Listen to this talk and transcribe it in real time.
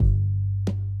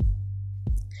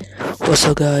What's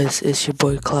up, guys? It's your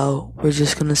boy Cloud. We're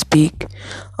just gonna speak.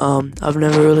 I've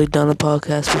never really done a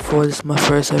podcast before. This is my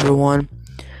first ever one.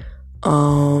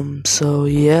 So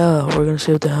yeah, we're gonna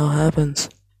see what the hell happens.